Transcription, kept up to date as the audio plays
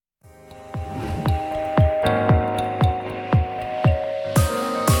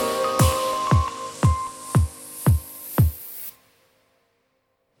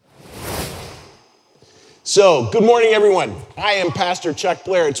So, good morning, everyone. I am Pastor Chuck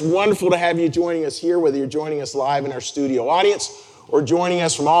Blair. It's wonderful to have you joining us here, whether you're joining us live in our studio audience or joining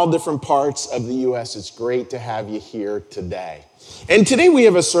us from all different parts of the U.S. It's great to have you here today. And today we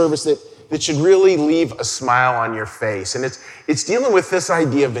have a service that should really leave a smile on your face. And it's dealing with this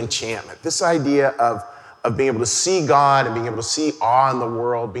idea of enchantment, this idea of being able to see God and being able to see awe in the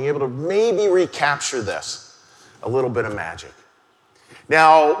world, being able to maybe recapture this, a little bit of magic.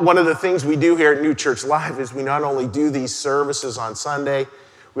 Now, one of the things we do here at New Church Live is we not only do these services on Sunday,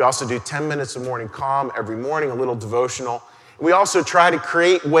 we also do 10 minutes of morning calm every morning, a little devotional. We also try to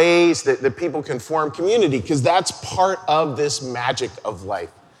create ways that people can form community, because that's part of this magic of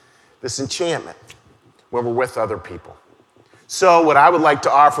life, this enchantment, when we're with other people. So what I would like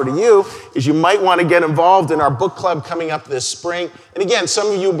to offer to you is you might want to get involved in our book club coming up this spring. And again,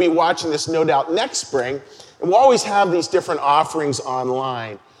 some of you will be watching this no doubt next spring. And we'll always have these different offerings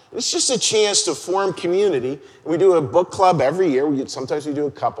online. It's just a chance to form community. We do a book club every year. Sometimes we do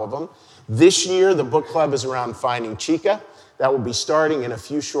a couple of them. This year, the book club is around Finding Chica. That will be starting in a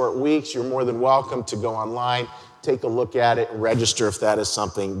few short weeks. You're more than welcome to go online, take a look at it, and register if that is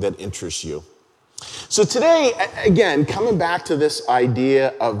something that interests you. So today, again, coming back to this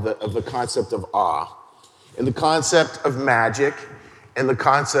idea of the concept of awe, and the concept of magic, and the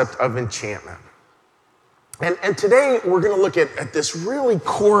concept of enchantment. And today, we're going to look at this really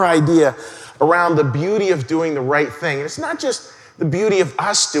core idea around the beauty of doing the right thing. And it's not just the beauty of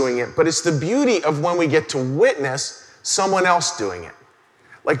us doing it, but it's the beauty of when we get to witness someone else doing it.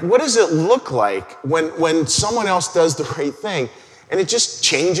 Like, what does it look like when someone else does the right thing? And it just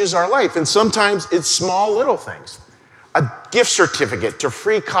changes our life. And sometimes it's small little things. A gift certificate to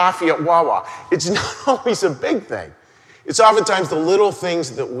free coffee at Wawa. It's not always a big thing. It's oftentimes the little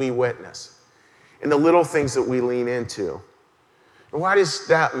things that we witness and the little things that we lean into. And why does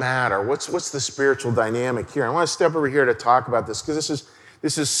that matter? What's the spiritual dynamic here? I want to step over here to talk about this, because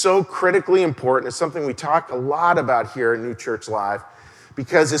this is so critically important. It's something we talk a lot about here at New Church Live,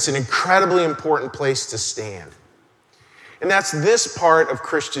 because it's an incredibly important place to stand. And that's this part of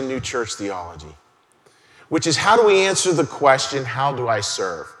Christian New Church theology, which is, how do we answer the question, how do I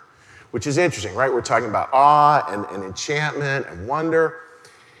serve? Which is interesting, right? We're talking about awe and enchantment and wonder.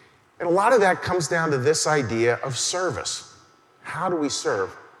 And a lot of that comes down to this idea of service. How do we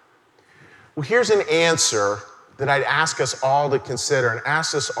serve? Well, here's an answer that I'd ask us all to consider and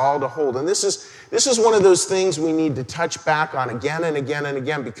ask us all to hold. And this is one of those things we need to touch back on again and again and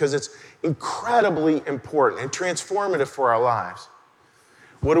again, because it's incredibly important and transformative for our lives.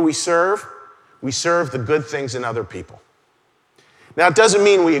 What do we serve? We serve the good things in other people. Now, it doesn't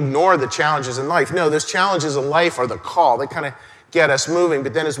mean we ignore the challenges in life. No, those challenges in life are the call. They kind of get us moving.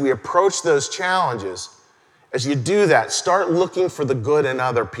 But then as we approach those challenges, as you do that, start looking for the good in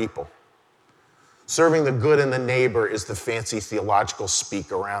other people. Serving the good in the neighbor is the fancy theological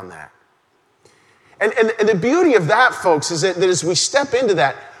speak around that. And the beauty of that, folks, is that as we step into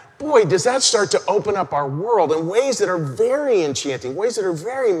that, boy, does that start to open up our world in ways that are very enchanting, ways that are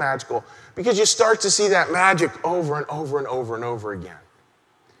very magical, because you start to see that magic over and over and over and over again.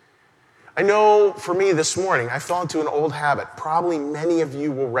 I know for me this morning, I fell into an old habit. Probably many of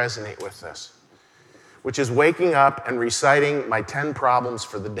you will resonate with this, which is waking up and reciting my 10 problems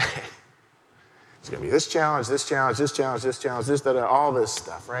for the day. It's going to be this challenge, this challenge, this challenge, this challenge, this, that, all this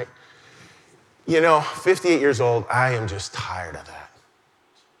stuff, right? You know, 58 years old, I am just tired of that.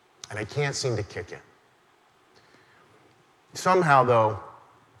 And I can't seem to kick it. Somehow, though,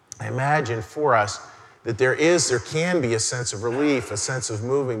 I imagine for us that there can be a sense of relief, a sense of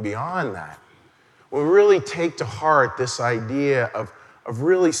moving beyond that. When we really take to heart this idea of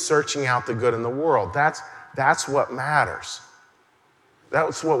really searching out the good in the world. That's what matters.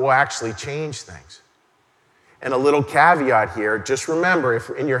 That's what will actually change things. And a little caveat here, just remember,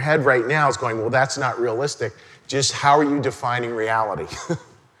 if in your head right now is going, well, that's not realistic, just how are you defining reality?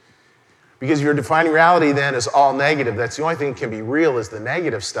 Because if you're defining reality then as all negative, that's the only thing that can be real is the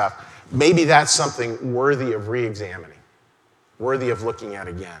negative stuff. Maybe that's something worthy of re-examining, worthy of looking at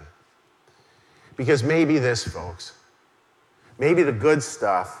again. Because maybe this, folks, maybe the good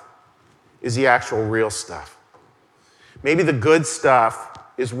stuff is the actual real stuff. Maybe the good stuff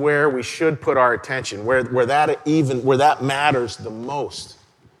is where we should put our attention, where that matters the most.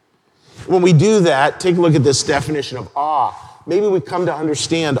 When we do that, take a look at this definition of awe. Maybe we come to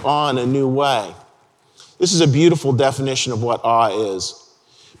understand awe in a new way. This is a beautiful definition of what awe is.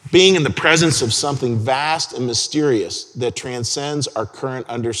 Being in the presence of something vast and mysterious that transcends our current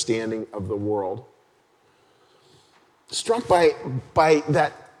understanding of the world. Struck by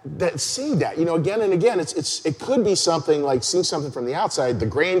that seeing that, again and again, it could be something like seeing something from the outside, the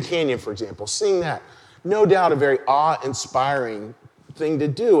Grand Canyon, for example, seeing that. No doubt a very awe-inspiring thing to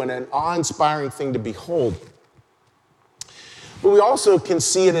do and an awe-inspiring thing to behold. But we also can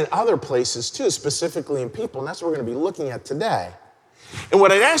see it in other places too, specifically in people, and that's what we're going to be looking at today. And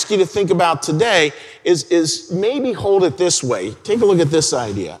what I'd ask you to think about today is maybe hold it this way. Take a look at this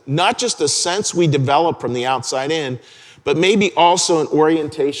idea. Not just a sense we develop from the outside in, but maybe also an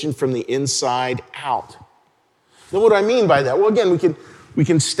orientation from the inside out. Now, what do I mean by that? Well, again, we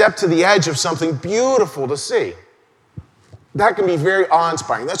can step to the edge of something beautiful to see. That can be very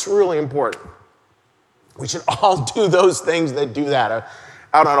awe-inspiring. That's really important. We should all do those things that do that.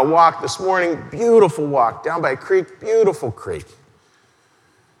 Out on a walk this morning, beautiful walk. Down by a creek, beautiful creek.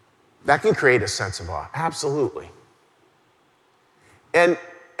 That can create a sense of awe, absolutely. And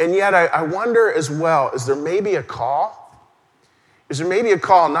yet I wonder as well, is there maybe a call? Is there maybe a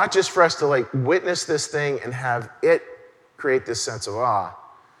call not just for us to witness this thing and have it create this sense of awe,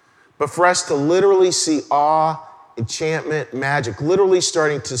 but for us to literally see awe, enchantment, magic, literally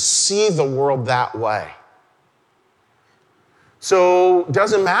starting to see the world that way. So it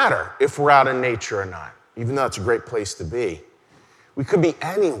doesn't matter if we're out in nature or not, even though it's a great place to be. We could be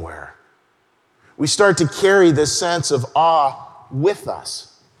anywhere. We start to carry this sense of awe with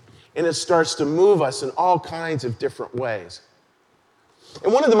us, and it starts to move us in all kinds of different ways.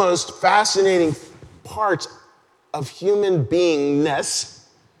 And one of the most fascinating parts of human beingness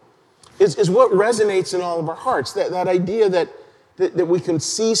is what resonates in all of our hearts, that idea that we can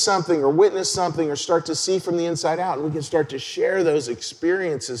see something or witness something or start to see from the inside out, and we can start to share those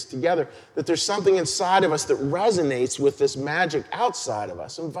experiences together, that there's something inside of us that resonates with this magic outside of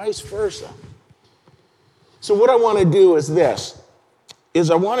us, and vice versa. So what I want to do is this,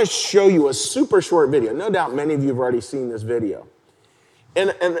 I want to show you a super short video. No doubt many of you have already seen this video.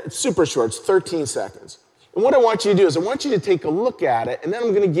 And it's super short, it's 13 seconds. And what I want you to do is I want you to take a look at it, and then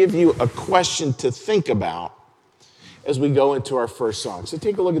I'm going to give you a question to think about as we go into our first song. So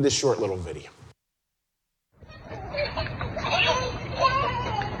take a look at this short little video.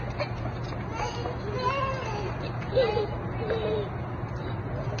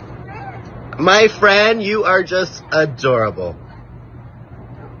 My friend, you are just adorable.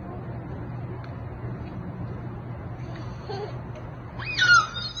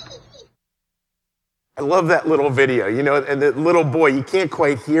 I love that little video, and the little boy, you can't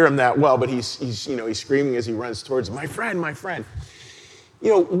quite hear him that well, but he's screaming as he runs towards him, my friend, my friend.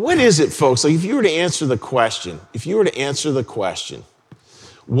 What is it, folks? If you were to answer the question,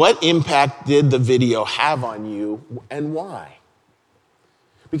 what impact did the video have on you and why?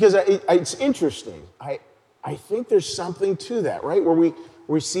 Because it's interesting. I think there's something to that, right? Where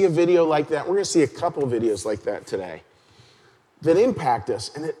we see a video like that. We're going to see a couple of videos like that today that impact us.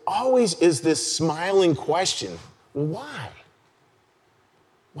 And it always is this smiling question, well, why?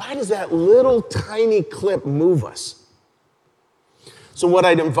 Why does that little tiny clip move us? So what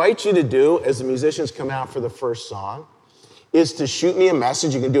I'd invite you to do as the musicians come out for the first song is to shoot me a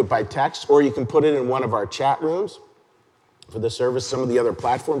message. You can do it by text, or you can put it in one of our chat rooms for the service, some of the other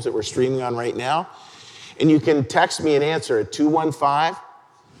platforms that we're streaming on right now. And you can text me an answer at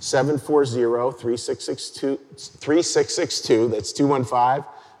 215-740-3662. That's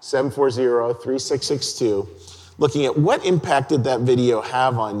 215-740-3662. Looking at what impact did that video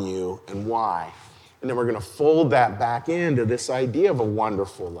have on you and why. And then we're going to fold that back into this idea of a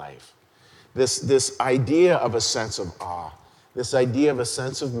wonderful life. This idea of a sense of awe. This idea of a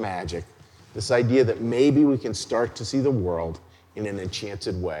sense of magic. This idea that maybe we can start to see the world in an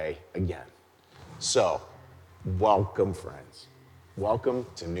enchanted way again. So, welcome, friends. Welcome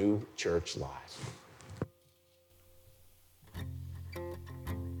to New Church Live.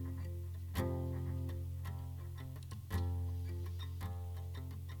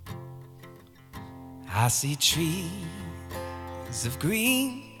 I see trees of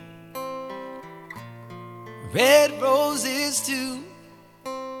green, red roses too.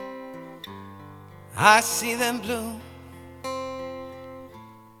 I see them bloom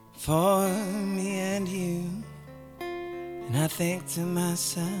for me and you. And I think to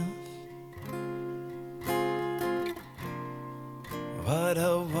myself, what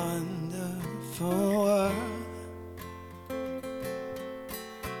a wonderful world.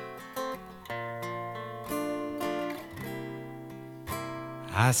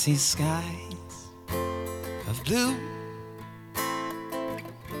 I see skies of blue and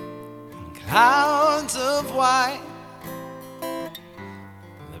clouds of white,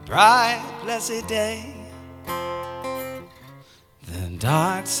 the bright blessed day, the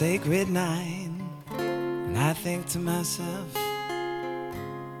dark sacred night. And I think to myself,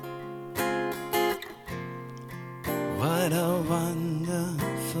 what a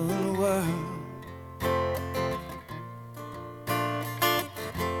wonderful world.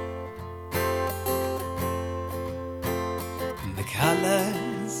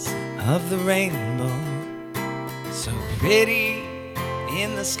 of the rainbow, so pretty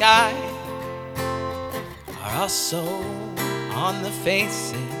in the sky, are also on the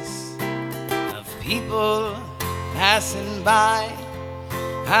faces of people passing by.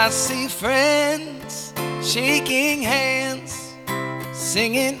 I see friends shaking hands,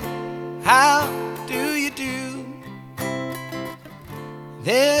 singing, how do you do?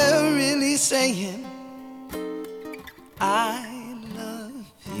 They're really saying, I love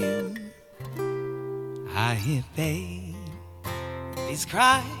you. I hear babies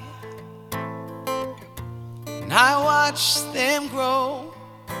cry, and I watch them grow.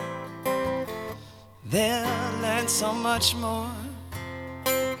 They'll learn so much more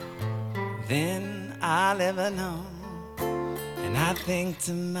than I'll ever know. And I think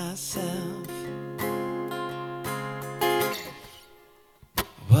to myself,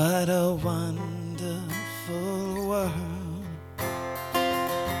 what a wonderful world.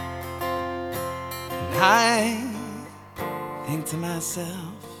 And I think to myself,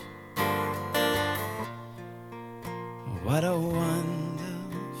 what a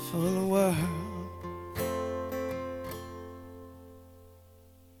wonderful world.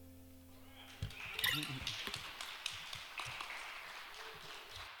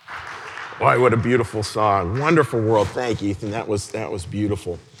 Boy, what a beautiful song. Wonderful world. Thank you, Ethan. That was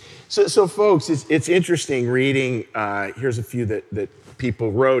beautiful. So folks, it's interesting reading. Here's a few that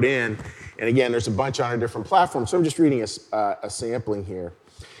people wrote in. And again, there's a bunch on our different platforms. So I'm just reading a sampling here.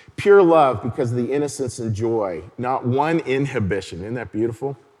 Pure love because of the innocence and joy, not one inhibition. Isn't that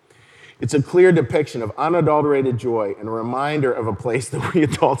beautiful? It's a clear depiction of unadulterated joy and a reminder of a place that we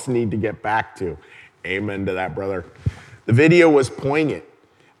adults need to get back to. Amen to that, brother. The video was poignant.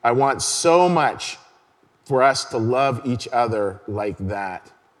 I want so much for us to love each other like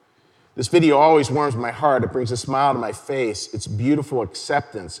that. This video always warms my heart. It brings a smile to my face. It's beautiful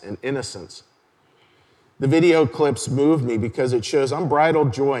acceptance and innocence. The video clips moved me because it shows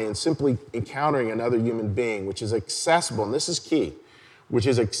unbridled joy in simply encountering another human being, which is accessible, and this is key, which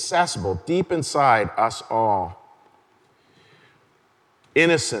is accessible deep inside us all.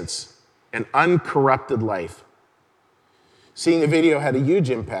 Innocence and uncorrupted life. Seeing the video had a huge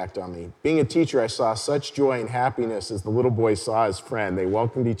impact on me. Being a teacher, I saw such joy and happiness as the little boy saw his friend. They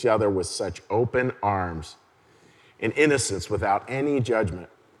welcomed each other with such open arms and innocence without any judgment.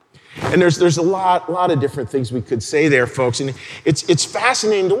 And there's a lot of different things we could say there, folks. And it's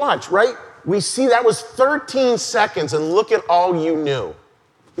fascinating to watch, right? We see that was 13 seconds, and look at all you knew.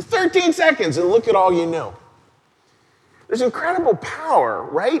 13 seconds, and look at all you knew. There's incredible power,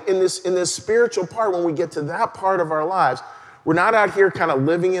 right, in this spiritual part when we get to that part of our lives. We're not out here kind of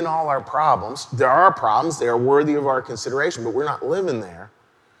living in all our problems. There are problems. They are worthy of our consideration, but we're not living there.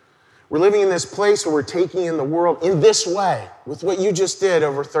 We're living in this place where we're taking in the world in this way, with what you just did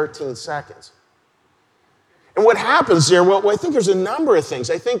over 13 seconds. And what happens there, well, I think there's a number of things.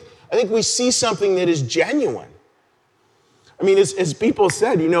 I think we see something that is genuine. I mean, as people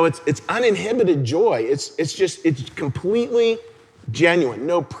said, it's uninhibited joy. It's completely genuine.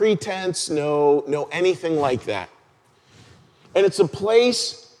 No pretense, no anything like that. And it's a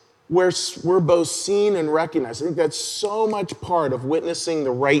place where we're both seen and recognized. I think that's so much part of witnessing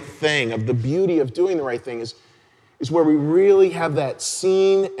the right thing, of the beauty of doing the right thing, is where we really have that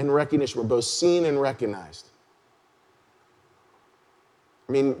seen and recognition. We're both seen and recognized.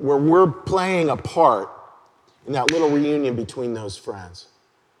 I mean, where we're playing a part in that little reunion between those friends,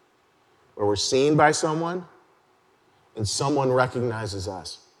 where we're seen by someone and someone recognizes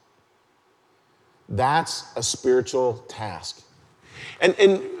us. That's a spiritual task. And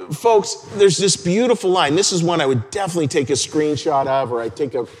folks, there's this beautiful line. This is one I would definitely take a screenshot of, or I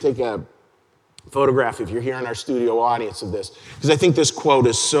take a photograph if you're here in our studio audience of this, because I think this quote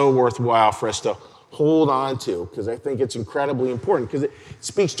is so worthwhile for us to hold on to, because I think it's incredibly important, because it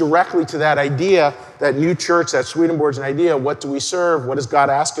speaks directly to that idea, that new church, that Swedenborgian idea, what do we serve? What does God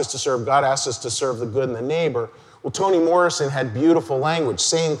ask us to serve? God asks us to serve the good and the neighbor. Well, Toni Morrison had beautiful language,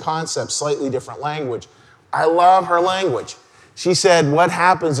 same concept, slightly different language. I love her language. She said, what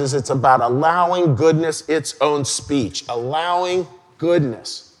happens is it's about allowing goodness its own speech. Allowing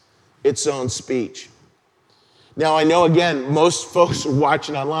goodness its own speech. Now, I know, again, most folks are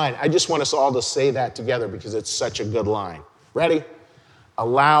watching online. I just want us all to say that together because it's such a good line. Ready?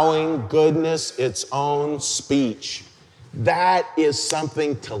 Allowing goodness its own speech. That is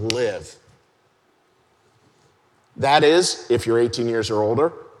something to live. That is, if you're 18 years or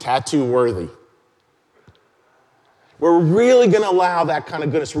older, tattoo worthy. We're really going to allow that kind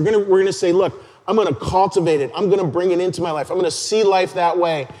of goodness. We're going to say, look, I'm going to cultivate it. I'm going to bring it into my life. I'm going to see life that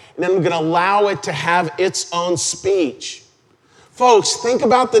way. And then I'm going to allow it to have its own speech. Folks, think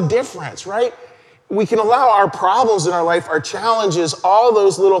about the difference, right? We can allow our problems in our life, our challenges, all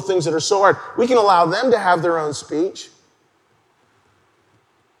those little things that are so hard, we can allow them to have their own speech.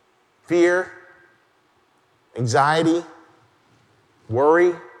 Fear, anxiety,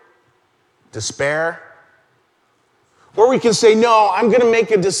 worry, despair. Or we can say, no, I'm going to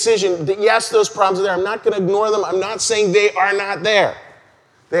make a decision that yes, those problems are there. I'm not going to ignore them. I'm not saying they are not there.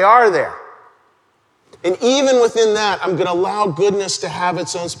 They are there. And even within that, I'm going to allow goodness to have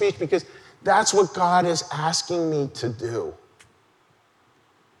its own speech because that's what God is asking me to do.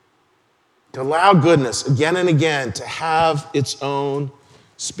 To allow goodness again and again to have its own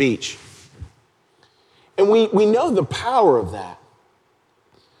speech. And we know the power of that.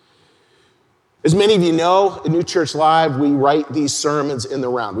 As many of you know, at New Church Live, we write these sermons in the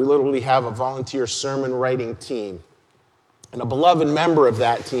round. We literally have a volunteer sermon writing team. And a beloved member of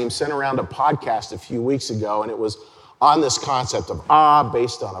that team sent around a podcast a few weeks ago, and it was on this concept of awe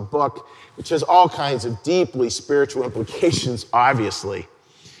based on a book, which has all kinds of deeply spiritual implications, obviously.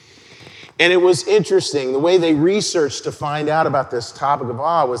 And it was interesting. The way they researched to find out about this topic of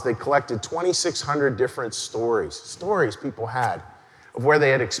awe was they collected 2,600 different stories people had of where they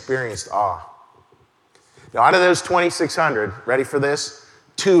had experienced awe. Now, out of those 2,600, ready for this?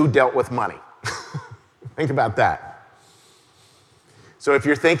 2 dealt with money. Think about that. So if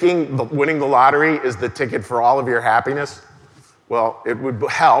you're thinking winning the lottery is the ticket for all of your happiness, well, it would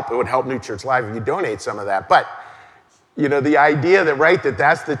help. It would help New Church Live if you donate some of that. But, you know, the idea that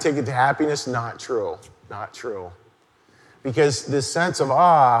that's the ticket to happiness, not true. Not true. Because this sense of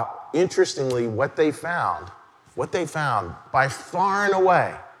awe, interestingly, what they found, by far and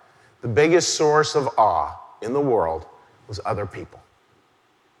away, the biggest source of awe in the world was other people.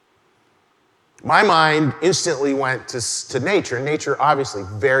 My mind instantly went to nature. Nature, obviously,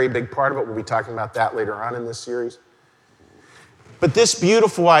 very big part of it. We'll be talking about that later on in this series. But this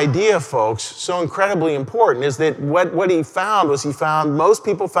beautiful idea, folks, so incredibly important, is that what he found most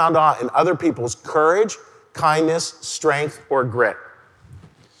people found awe in other people's courage, kindness, strength, or grit.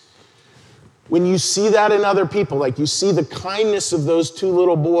 When you see that in other people, like you see the kindness of those 2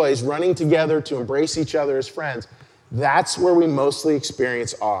 little boys running together to embrace each other as friends, that's where we mostly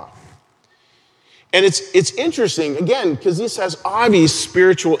experience awe. And it's interesting, again, because this has obvious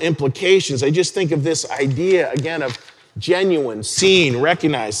spiritual implications. I just think of this idea, again, of genuine, seen,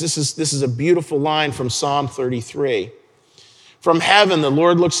 recognized. This is a beautiful line from Psalm 33. From heaven, the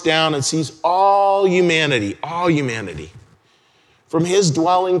Lord looks down and sees all humanity, all humanity. From his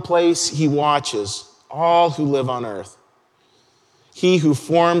dwelling place, he watches all who live on earth. He who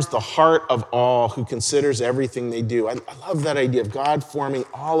forms the heart of all, who considers everything they do. I love that idea of God forming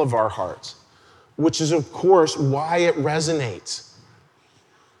all of our hearts, which is, of course, why it resonates.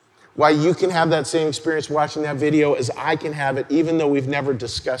 Why you can have that same experience watching that video as I can have it, even though we've never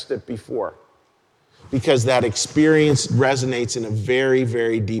discussed it before. Because that experience resonates in a very,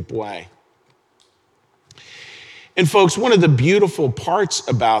 very deep way. And folks, one of the beautiful parts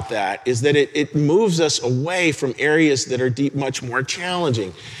about that is that it moves us away from areas that are much more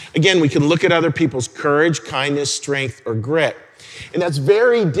challenging. Again, we can look at other people's courage, kindness, strength, or grit. And that's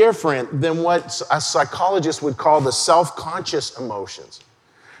very different than what a psychologist would call the self-conscious emotions.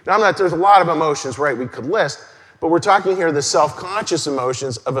 Now, there's a lot of emotions, right, we could list, but we're talking here the self-conscious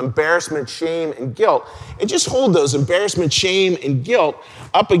emotions of embarrassment, shame, and guilt. And just hold those embarrassment, shame, and guilt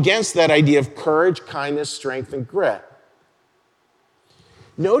up against that idea of courage, kindness, strength, and grit.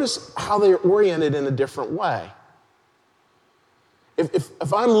 Notice how they're oriented in a different way.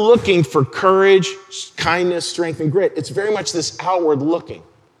 If I'm looking for courage, kindness, strength, and grit, it's very much this outward looking.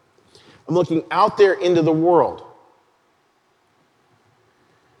 I'm looking out there into the world.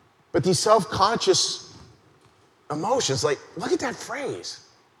 But these self-conscious emotions, like, look at that phrase.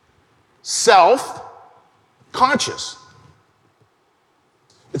 Self-conscious.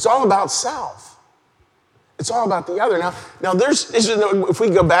 It's all about self. It's all about the other. Now if we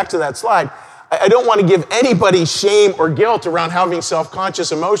go back to that slide, I don't want to give anybody shame or guilt around having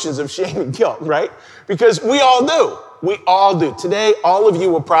self-conscious emotions of shame and guilt, right? Because we all do. We all do. Today, all of you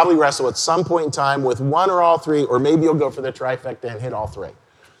will probably wrestle at some point in time with one or all 3, or maybe you'll go for the trifecta and hit all 3.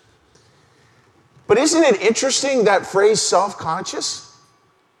 But isn't it interesting, that phrase self-conscious?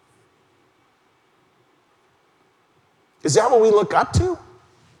 Is that what we look up to?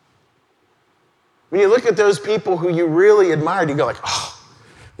 When you look at those people who you really admired, you go like, oh,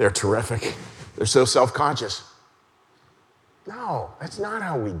 they're terrific. They're so self-conscious. No, that's not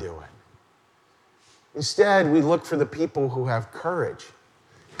how we do it. Instead, we look for the people who have courage,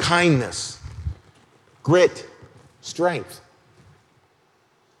 kindness, grit, strength.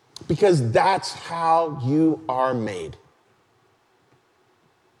 Because that's how you are made.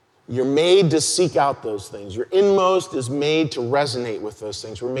 You're made to seek out those things. Your inmost is made to resonate with those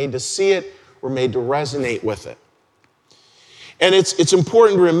things. We're made to see it. We're made to resonate with it. And it's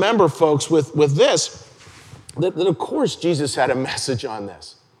important to remember, folks, with this, that of course Jesus had a message on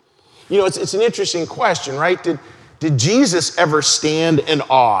this. You know, it's an interesting question, right? Did Jesus ever stand in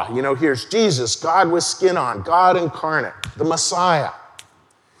awe? You know, here's Jesus, God with skin on, God incarnate, the Messiah.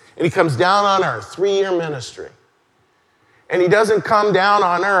 And he comes down on earth, 3-year ministry. And he doesn't come down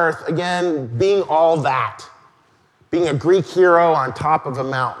on earth, again, being all that, being a Greek hero on top of a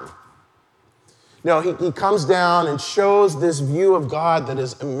mountain. No, he comes down and shows this view of God that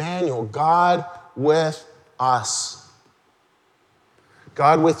is Emmanuel, God with us.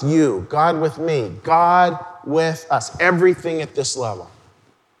 God with you, God with me, God with us, everything at this level.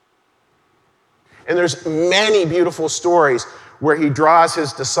 And there's many beautiful stories where he draws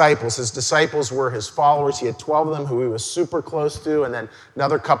his disciples. His disciples were his followers. He had 12 of them who he was super close to, and then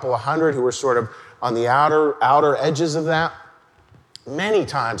another couple of hundred who were sort of on the outer edges of that. Many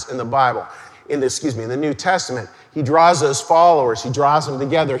times in the Bible, in the New Testament, he draws those followers, he draws them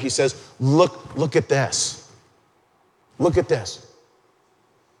together. He says, look at this. Look at this.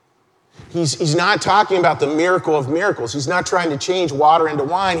 He's not talking about the miracle of miracles. He's not trying to change water into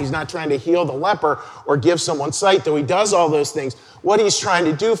wine. He's not trying to heal the leper or give someone sight, though he does all those things. What he's trying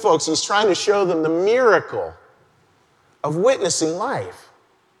to do, folks, he's trying to show them the miracle of witnessing life.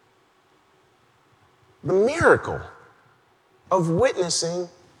 The miracle of witnessing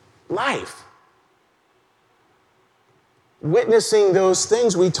life. Witnessing those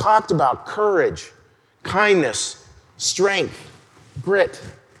things we talked about: courage, kindness, strength, grit.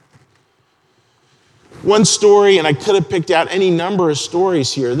 One story, and I could have picked out any number of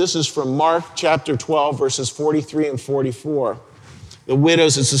stories here. This is from Mark chapter 12, verses 43 and 44. The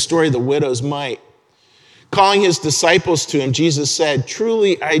widows, it's the story of the widow's mite. Calling his disciples to him, Jesus said,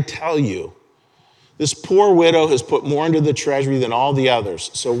 "Truly I tell you, this poor widow has put more into the treasury than all the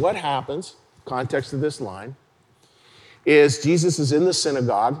others." So what happens, context of this line, is Jesus is in the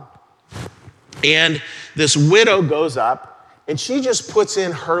synagogue, and this widow goes up, and she just puts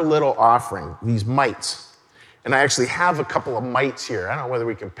in her little offering, these mites. And I actually have a couple of mites here. I don't know whether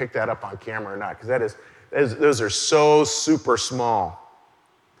we can pick that up on camera or not, because those are so super small.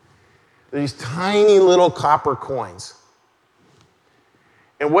 They're these tiny little copper coins.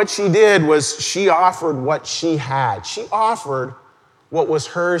 And what she did was she offered what she had. She offered what was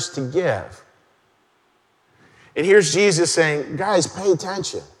hers to give. And here's Jesus saying, guys, pay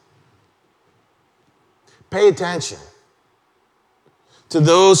attention. Pay attention to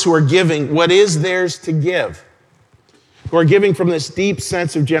those who are giving what is theirs to give, who are giving from this deep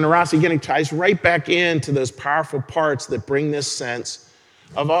sense of generosity. Again, it ties right back into those powerful parts that bring this sense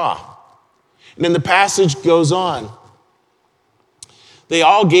of awe. And then the passage goes on. They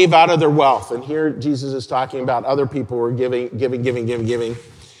all gave out of their wealth. And here Jesus is talking about other people who were giving.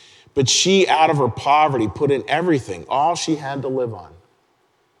 But she, out of her poverty, put in everything, all she had to live on.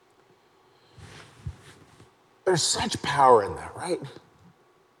 There's such power in that, right?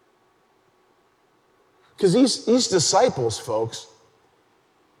 Because these disciples, folks,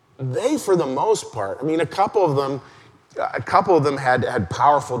 they, for the most part, I mean, a couple of them had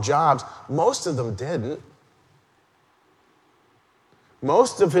powerful jobs. Most of them didn't.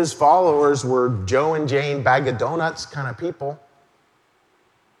 Most of his followers were Joe and Jane bag of donuts kind of people.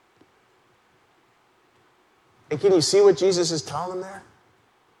 And can you see what Jesus is telling them there?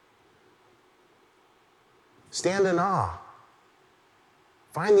 Stand in awe.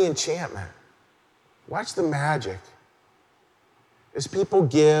 Find the enchantment. Watch the magic as people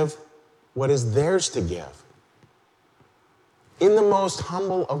give what is theirs to give. In the most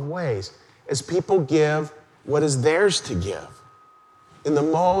humble of ways, as people give what is theirs to give. In the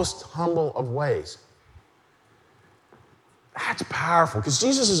most humble of ways. That's powerful, because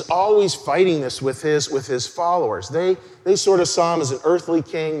Jesus is always fighting this with his followers. They sort of saw him as an earthly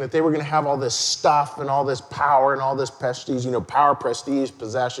king, that they were going to have all this stuff and all this power and all this prestige, power, prestige,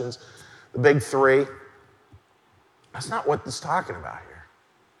 possessions, the big three. That's not what it's talking about here.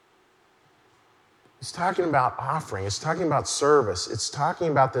 It's talking about offering. It's talking about service. It's talking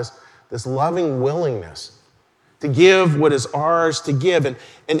about this loving willingness to give what is ours to give. And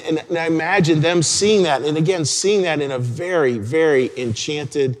I imagine them seeing that, and again, seeing that in a very, very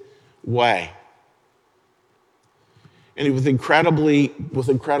enchanted way. And with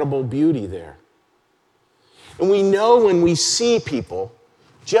incredible beauty there. And we know when we see people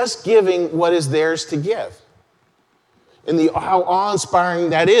just giving what is theirs to give. And how awe-inspiring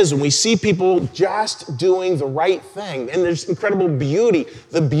that is when we see people just doing the right thing. And there's incredible beauty,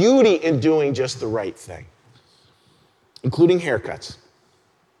 the beauty in doing just the right thing, including haircuts.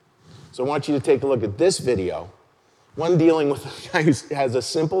 So I want you to take a look at this video, one dealing with a guy who has a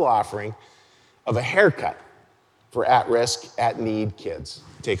simple offering of a haircut for at-risk, at-need kids.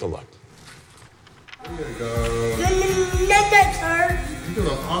 Take a look. There you go. You're doing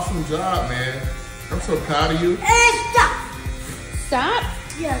an awesome job, man. I'm so proud of you. Stop. Stop?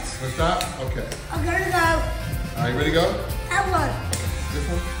 Yes. Wanna stop? Okay. I'm gonna go. All right, ready to go? That one. This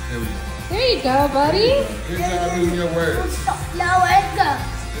one? There we go. There you go, buddy. Good job using your words. Stop. Now let's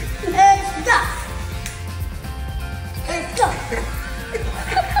go. Stop. Stop.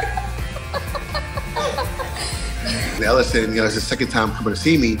 Ellison, it's his second time coming to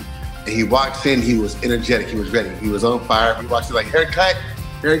see me, and he walks in, he was energetic, he was ready, he was on fire. He walks in like, haircut.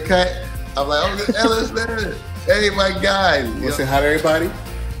 I'm like, oh, Ellis, man. Hey, my guy. You want to say hi to everybody?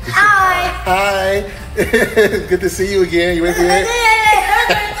 Hi. Hi. Good to see you again. You ready for it?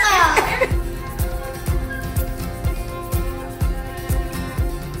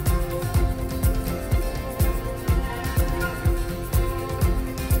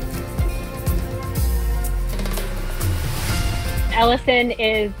 Ellison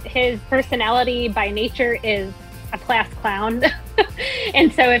his personality by nature is a class clown.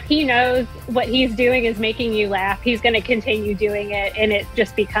 And so if he knows what he's doing is making you laugh, he's going to continue doing it. And it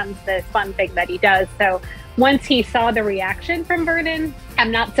just becomes this fun thing that he does. So once he saw the reaction from Vernon,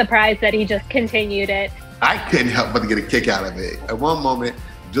 I'm not surprised that he just continued it. I couldn't help but to get a kick out of it. At one moment,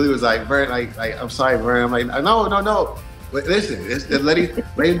 Julie was like, Vernon, I'm sorry, Vernon. I'm like, no. But listen, let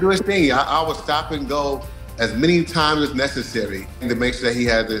him do his thing. I will stop and go as many times as necessary to make sure that he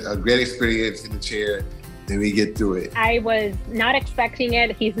has a great experience in the chair and we get through it. I was not expecting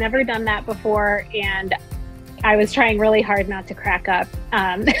it. He's never done that before. And I was trying really hard not to crack up.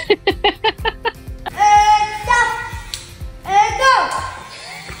 Stop. Go.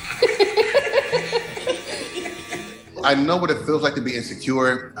 I know what it feels like to be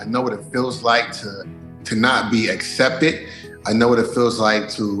insecure. I know what it feels like to not be accepted. I know what it feels like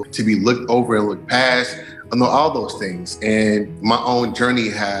to be looked over and looked past. I know all those things. And my own journey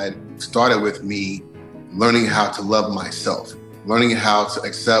had started with me learning how to love myself, learning how to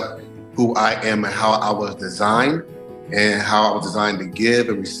accept who I am and how I was designed and how I was designed to give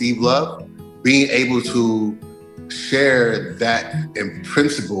and receive love. Being able to share that in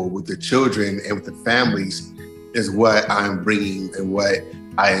principle with the children and with the families is what I'm bringing and what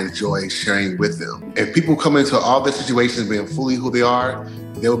I enjoy sharing with them. If people come into all the situations being fully who they are,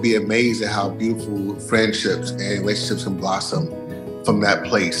 they'll be amazed at how beautiful friendships and relationships can blossom from that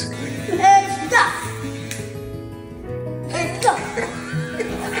place. Stop. Stop.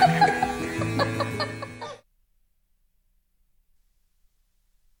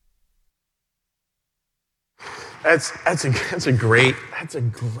 That's a great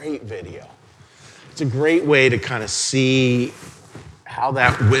video. It's a great way to kind of see how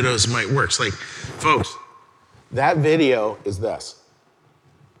that widows might work. It's like, folks, that video is this.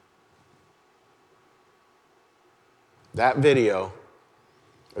 That video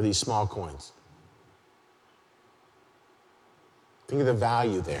are these small coins. Think of the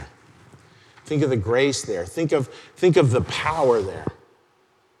value there. Think of the grace there. Think of the power there.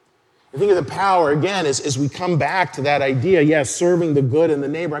 I think of the power, again, as we come back to that idea, yes, serving the good and the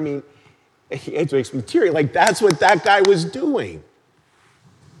neighbor. I mean, it makes me teary. Like, that's what that guy was doing.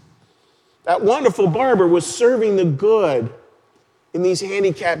 That wonderful barber was serving the good in these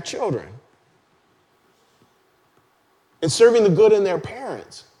handicapped children and serving the good in their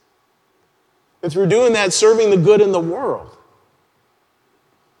parents. And through doing that, serving the good in the world.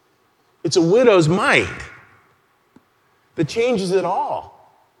 It's a widow's might that changes it all.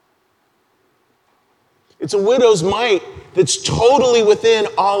 It's a widow's might that's totally within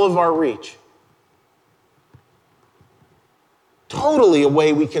all of our reach. Totally a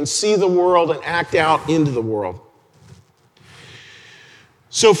way we can see the world and act out into the world.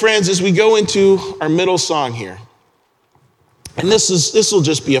 So friends, as we go into our middle song here, and this will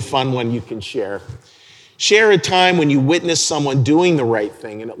just be a fun one you can share. Share a time when you witnessed someone doing the right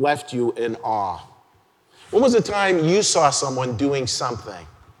thing and it left you in awe. When was the time you saw someone doing something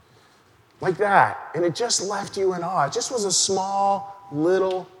like that and it just left you in awe? It just was a small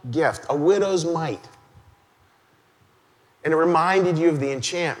little gift, a widow's mite. And it reminded you of the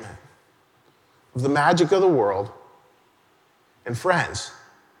enchantment, of the magic of the world, and friends,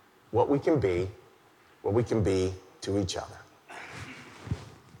 what we can be to each other.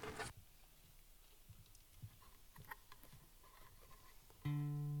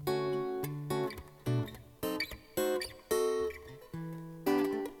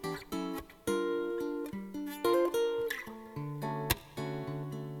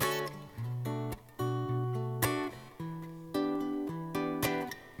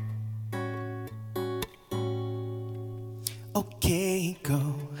 Okay,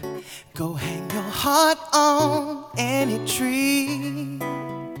 go hang your heart on any tree.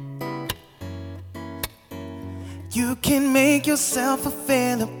 You can make yourself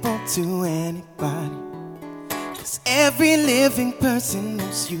available to anybody, 'cause every living person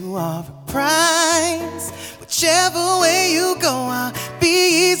knows you are a prize. Whichever way you go, I'll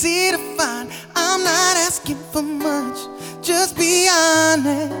be easy to find. I'm not asking for much, just be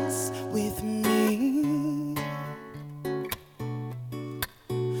honest with me.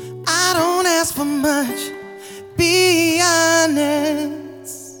 I don't ask for much, be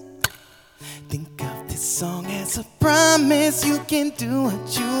honest. Think of this song as a promise, you can do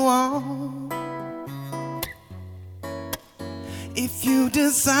what you want. If you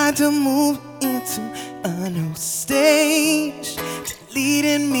decide to move into a new stage,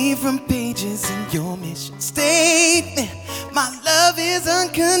 deleting me from pages in your mission statement. My love is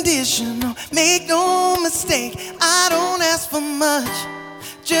unconditional, make no mistake. I don't ask for much,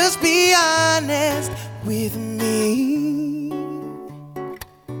 just be honest with me.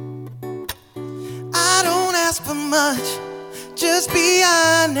 I don't ask for much, just be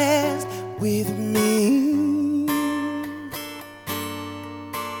honest with me.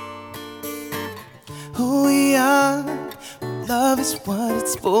 Who we are, love is what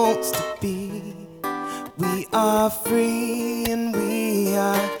it's supposed to be. We are free and we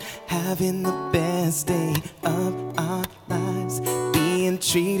are having the best day of our lives, being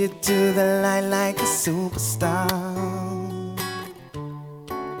treated to the light like a superstar.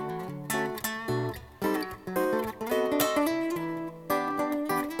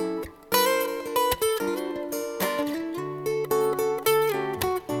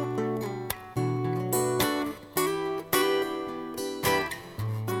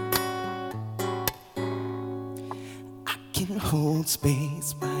 Hold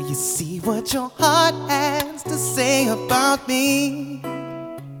space while you see what your heart has to say about me.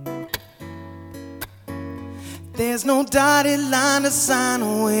 There's no dotted line to sign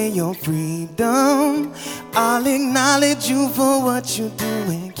away your freedom. I'll acknowledge you for what you do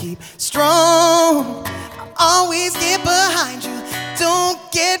and keep strong. I'll always get behind you, don't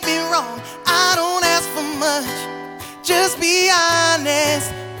get me wrong. I don't ask for much, just be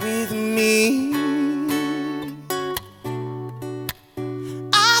honest with me.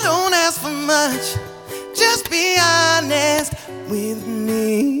 Don't ask for much, just be honest with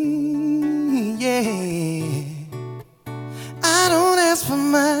me, yeah. I don't ask for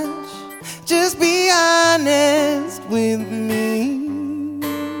much, just be honest with me.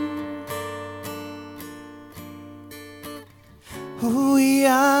 Who we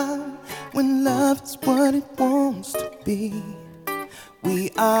are when love is what it wants to be.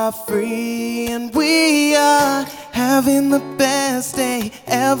 We are free and we are having the best day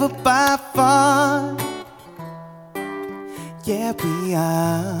ever by far. Yeah, we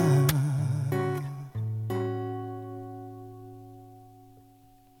are.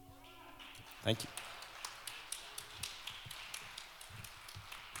 Thank you.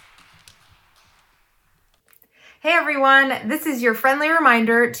 Hey everyone, this is your friendly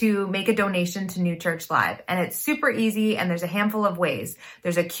reminder to make a donation to New Church Live. And it's super easy and there's a handful of ways.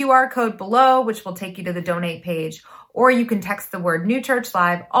 There's a QR code below which will take you to the donate page, or you can text the word New Church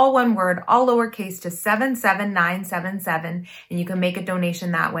Live, all one word, all lowercase, to 77977 and you can make a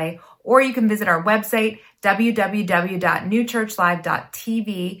donation that way. Or you can visit our website,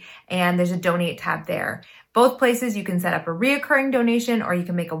 www.newchurchlive.tv, and there's a donate tab there. Both places you can set up a reoccurring donation or you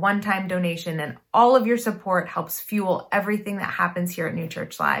can make a one-time donation, and all of your support helps fuel everything that happens here at New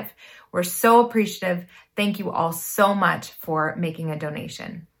Church Live. We're so appreciative. Thank you all so much for making a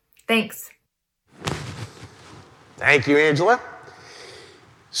donation. Thanks. Thank you, Angela.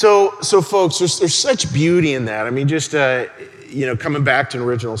 So folks, there's such beauty in that. I mean, just coming back to an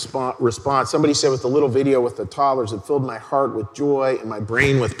original response, somebody said with the little video with the toddlers, it filled my heart with joy and my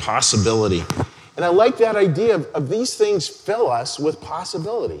brain with possibility. And I like that idea of these things fill us with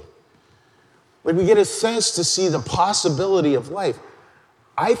possibility. Like we get a sense to see the possibility of life.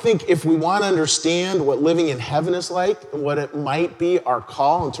 I think if we want to understand what living in heaven is like and what it might be our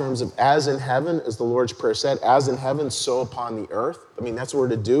call in terms of as in heaven, as the Lord's Prayer said, as in heaven, so upon the earth. I mean, that's what we're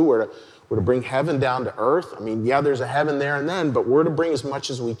to do. We're to bring heaven down to earth. I mean, yeah, there's a heaven there and then, but we're to bring as much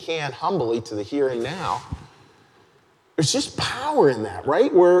as we can humbly to the here and now. There's just power in that,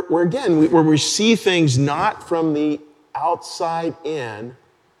 right? Where we see things not from the outside in,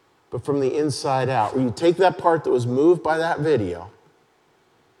 but from the inside out. Where you take that part that was moved by that video,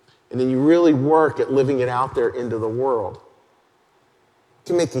 and then you really work at living it out there into the world. It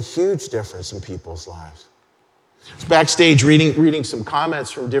can make a huge difference in people's lives. I was backstage reading some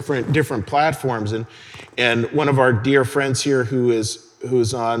comments from different platforms, and one of our dear friends here who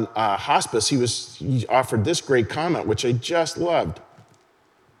is on hospice, he offered this great comment, which I just loved.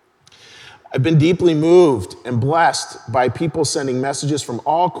 I've been deeply moved and blessed by people sending messages from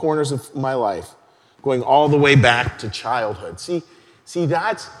all corners of my life, going all the way back to childhood. See,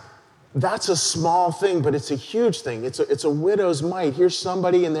 that's a small thing, but it's a huge thing. It's a widow's mite. Here's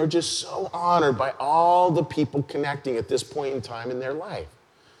somebody, and they're just so honored by all the people connecting at this point in time in their life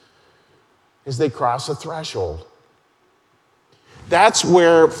as they cross a threshold. That's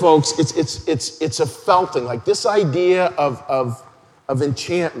where, folks, it's a felt thing. Like this idea of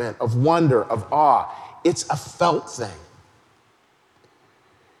enchantment, of wonder, of awe, it's a felt thing.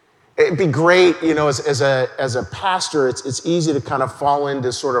 It'd be great, as a pastor, it's easy to kind of fall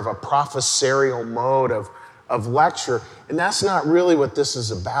into sort of a professorial mode of lecture, and that's not really what this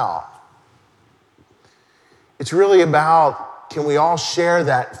is about. It's really about, can we all share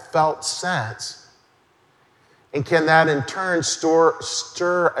that felt sense? And can that in turn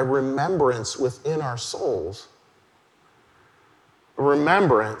stir a remembrance within our souls? A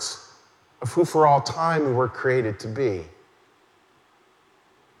remembrance of who for all time we were created to be.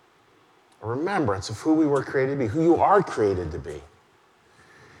 A remembrance of who we were created to be, who you are created to be.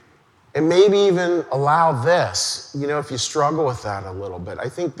 And maybe even allow this, if you struggle with that a little bit, I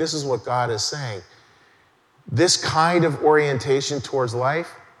think this is what God is saying. This kind of orientation towards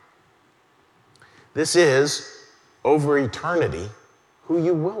life, this is, over eternity, who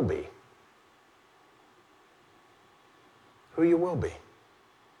you will be. Who you will be.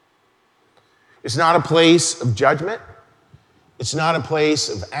 It's not a place of judgment. It's not a place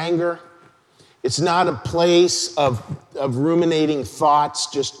of anger. It's not a place of ruminating thoughts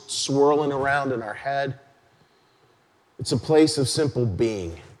just swirling around in our head. It's a place of simple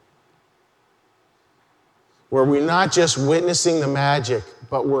being, where we're not just witnessing the magic,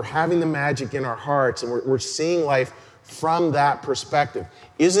 but we're having the magic in our hearts, and we're seeing life from that perspective.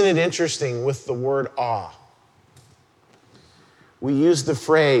 Isn't it interesting with the word awe? We use the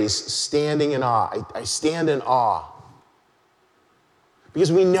phrase standing in awe. I stand in awe. Because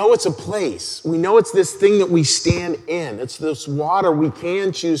we know it's a place. We know it's this thing that we stand in. It's this water we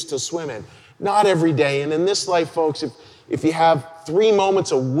can choose to swim in. Not every day. And in this life, folks, if you have 3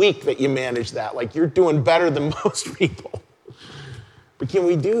 moments a week that you manage that, like you're doing better than most people. But can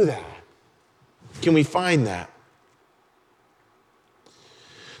we do that? Can we find that?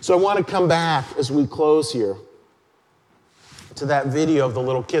 So I want to come back as we close here to that video of the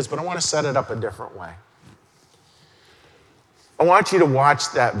little kids, but I want to set it up a different way. I want you to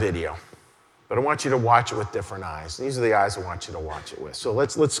watch that video, but I want you to watch it with different eyes. These are the eyes I want you to watch it with. So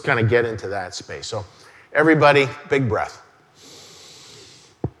let's kind of get into that space. So everybody, big breath.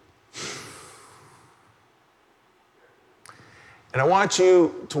 And I want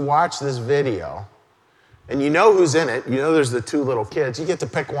you to watch this video, and you know who's in it. You know there's the 2 little kids. You get to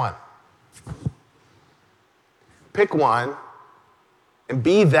pick one. Pick one and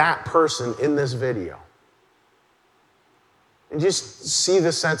be that person in this video. And just see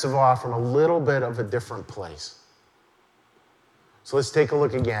the sense of awe from a little bit of a different place. So let's take a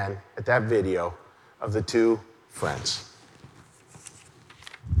look again at that video of the 2 friends.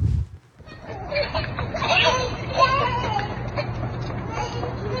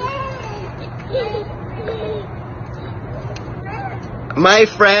 My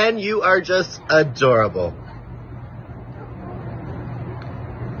friend, you are just adorable.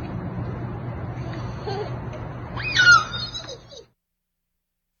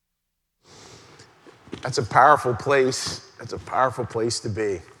 That's a powerful place. That's a powerful place to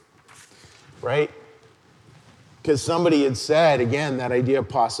be, right? Because somebody had said, again, that idea of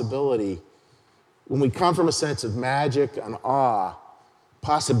possibility. When we come from a sense of magic and awe,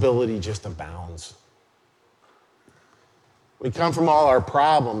 possibility just abounds. We come from all our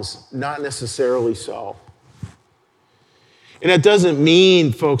problems, not necessarily so. And it doesn't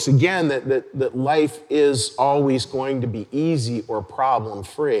mean, folks, again, that life is always going to be easy or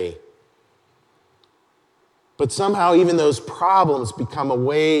problem-free. But somehow even those problems become a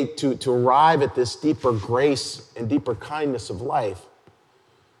way to arrive at this deeper grace and deeper kindness of life.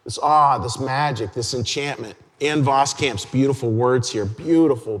 This awe, this magic, this enchantment. Ann Voskamp's beautiful words here.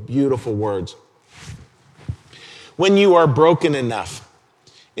 Beautiful, beautiful words. When you are broken enough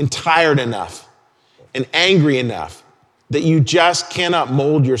and tired enough and angry enough that you just cannot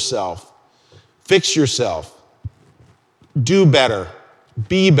mold yourself, fix yourself, do better,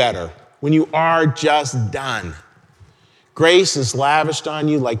 be better, when you are just done, grace is lavished on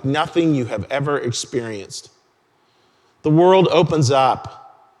you like nothing you have ever experienced. The world opens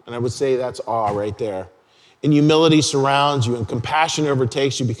up, and I would say that's awe right there, and humility surrounds you and compassion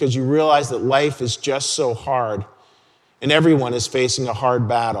overtakes you because you realize that life is just so hard and everyone is facing a hard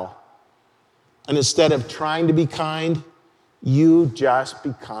battle. And instead of trying to be kind, you just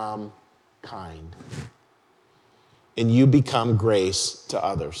become kind. And you become grace to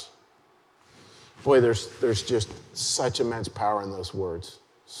others. Boy, there's just such immense power in those words.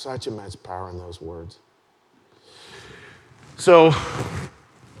 Such immense power in those words. So,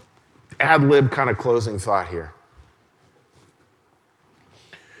 ad-lib kind of closing thought here.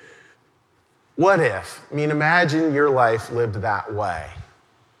 What if? I mean, imagine your life lived that way.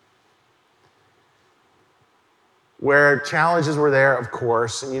 Where challenges were there, of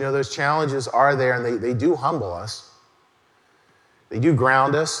course, and those challenges are there and they do humble us. They do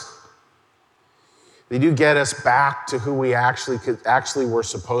ground us. They do get us back to who we actually were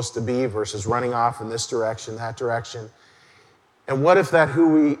supposed to be versus running off in this direction, that direction. And what if that who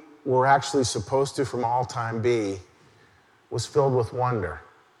we were actually supposed to from all time be was filled with wonder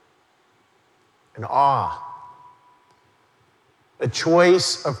and awe? A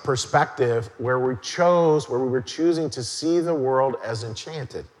choice of perspective where we were choosing to see the world as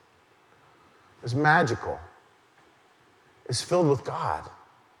enchanted, as magical, as filled with God.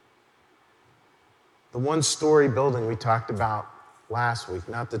 The one-story building we talked about last week,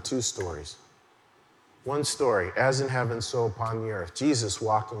 not the two stories. One story, as in heaven, so upon the earth. Jesus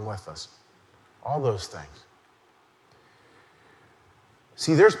walking with us. All those things.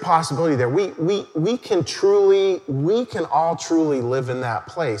 See, there's possibility there. We can all truly live in that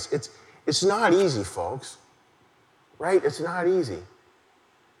place. It's not easy, folks. Right? It's not easy.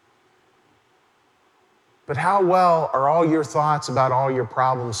 But how well are all your thoughts about all your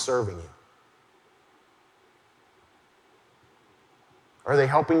problems serving you? Are they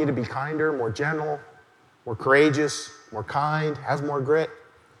helping you to be kinder, more gentle, more courageous, more kind, have more grit?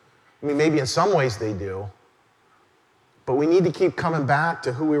 I mean, maybe in some ways they do. But we need to keep coming back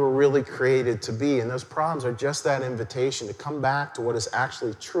to who we were really created to be. And those problems are just that invitation to come back to what is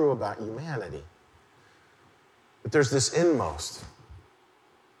actually true about humanity. But there's this inmost.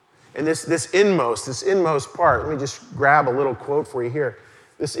 And this inmost part, let me just grab a little quote for you here.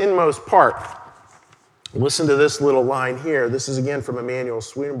 This inmost part, listen to this little line here. This is again from Emanuel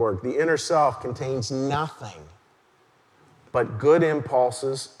Swedenborg. The inner self contains nothing but good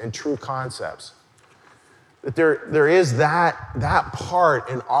impulses and true concepts. That there is that part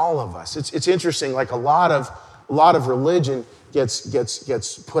in all of us. It's interesting, like a lot of religion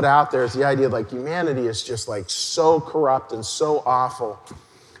gets put out there as the idea like humanity is just like so corrupt and so awful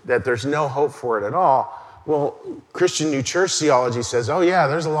that there's no hope for it at all. Well, Christian New Church theology says, oh yeah,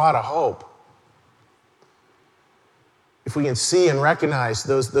 there's a lot of hope. If we can see and recognize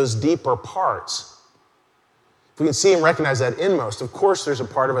those deeper parts, if we can see and recognize that inmost, of course there's a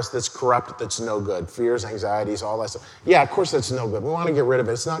part of us that's corrupt, that's no good. Fears, anxieties, all that stuff. Yeah, of course that's no good. We want to get rid of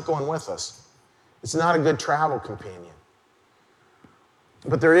it. It's not going with us. It's not a good travel companion.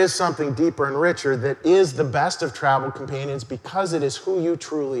 But there is something deeper and richer that is the best of travel companions because it is who you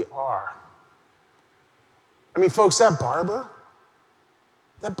truly are. I mean, folks, that barber,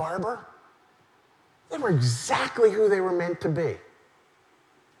 they were exactly who they were meant to be. I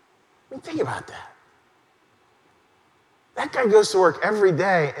mean, think about that. That guy goes to work every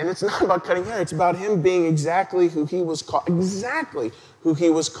day, and it's not about cutting hair. It's about him being exactly who he was called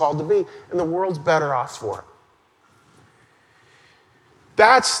to be, and the world's better off for it.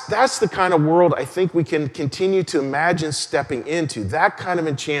 That's the kind of world I think we can continue to imagine stepping into. That kind of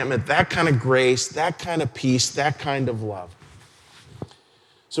enchantment, that kind of grace, that kind of peace, that kind of love.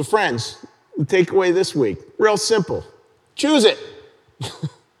 So friends, the takeaway this week, real simple. Choose it.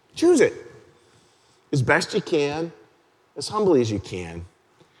 Choose it. As best you can, as humbly as you can,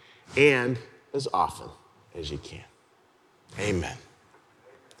 and as often as you can. Amen.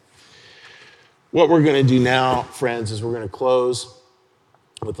 What we're going to do now, friends, is we're going to close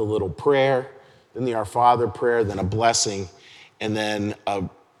with a little prayer, then the Our Father prayer, then a blessing, and then a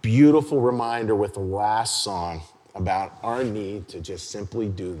beautiful reminder with the last song about our need to just simply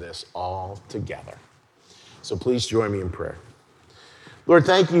do this all together. So please join me in prayer. Lord,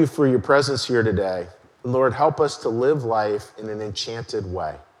 thank you for your presence here today. And Lord, help us to live life in an enchanted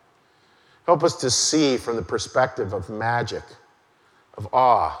way. Help us to see from the perspective of magic, of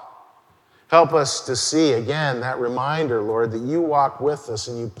awe. Help us to see, again, that reminder, Lord, that you walk with us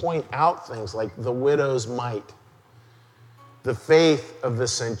and you point out things like the widow's mite, the faith of the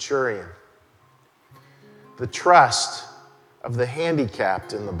centurion, the trust of the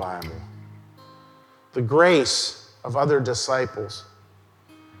handicapped in the Bible, the grace of other disciples,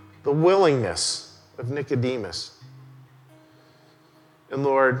 the willingness of Nicodemus, and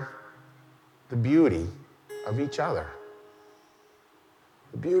Lord, the beauty of each other.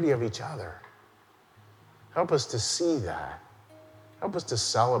 The beauty of each other. Help us to see that. Help us to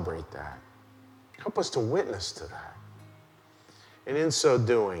celebrate that. Help us to witness to that. And in so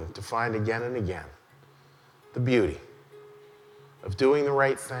doing, to find again and again the beauty of doing the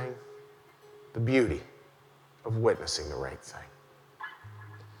right thing, the beauty of witnessing the right thing.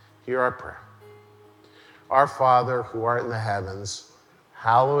 Hear our prayer. Our Father, who art in the heavens,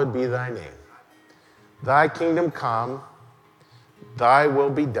 hallowed be thy name. Thy kingdom come, thy will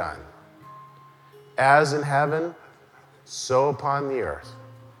be done, as in heaven, so upon the earth.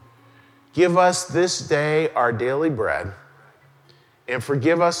 Give us this day our daily bread, and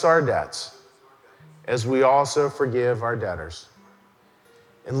forgive us our debts, as we also forgive our debtors.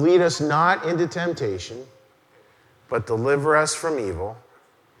 And lead us not into temptation, but deliver us from evil.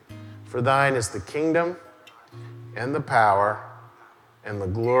 For thine is the kingdom, and the power, and the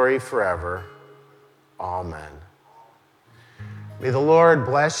glory forever. Amen. May the Lord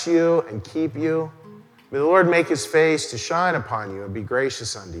bless you and keep you. May the Lord make his face to shine upon you and be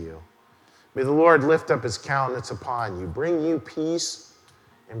gracious unto you. May the Lord lift up his countenance upon you, bring you peace,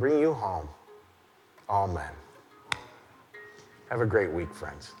 and bring you home. Amen. Have a great week,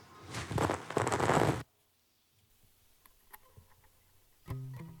 friends.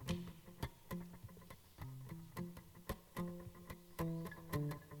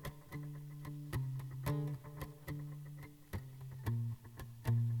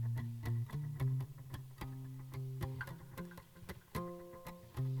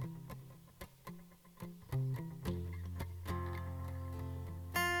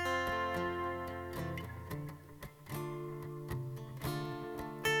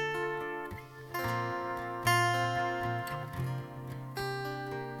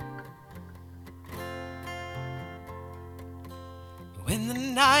 When the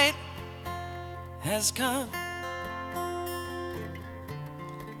night has come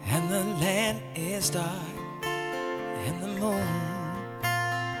and the land is dark and the moon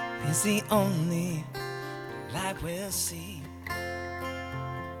is the only light we'll see.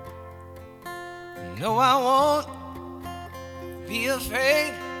 No, I won't be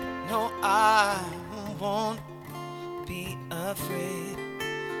afraid. No, I won't be afraid.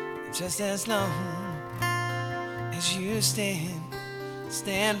 Just as long as you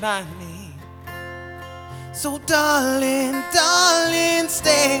stand by me. So darling, darling,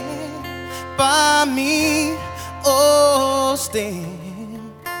 stand by me. Oh,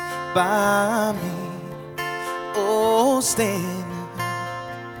 stand by me. Oh,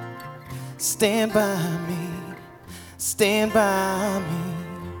 stand by me. Stand by me.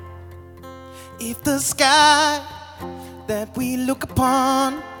 If the sky that we look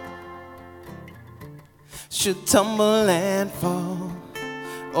upon should tumble and fall,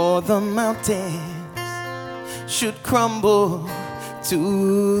 or the mountains should crumble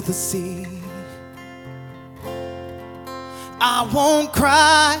to the sea, I won't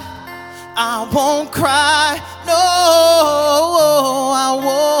cry, I won't cry, no, I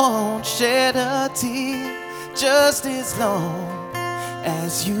won't shed a tear, just as long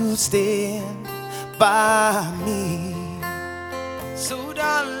as you stand by me. So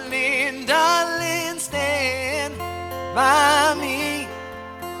darling, darling, stand by me.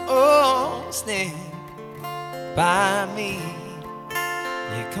 Oh, stand by me.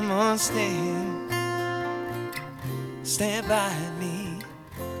 Yeah, come on, stand by me.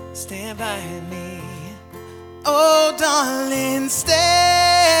 Stand by me. Oh, darling,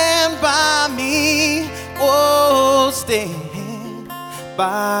 stand by me. Oh, stand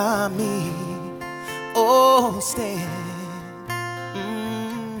by me. Oh, stand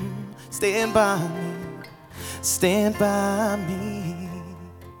by me. Stand by me.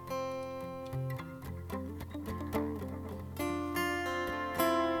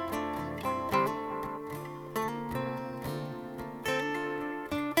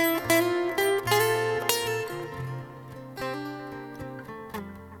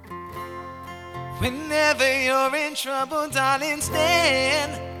 Whenever you're in trouble, darling,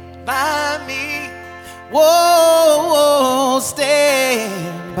 stand by me. Whoa,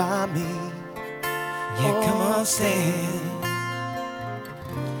 stand by me. Yeah, come on,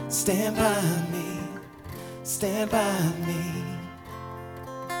 stand by me. Stand by me.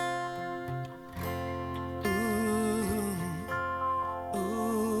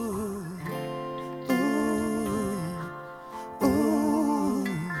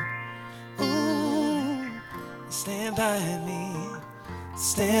 Stand by me,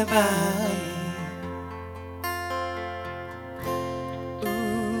 stand by me.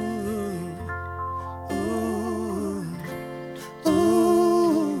 Ooh, ooh,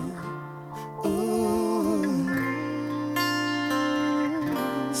 ooh, ooh.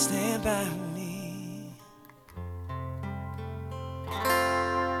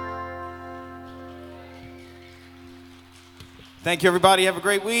 Thank you, everybody. Have a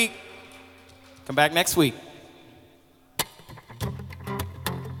great week. Come back next week.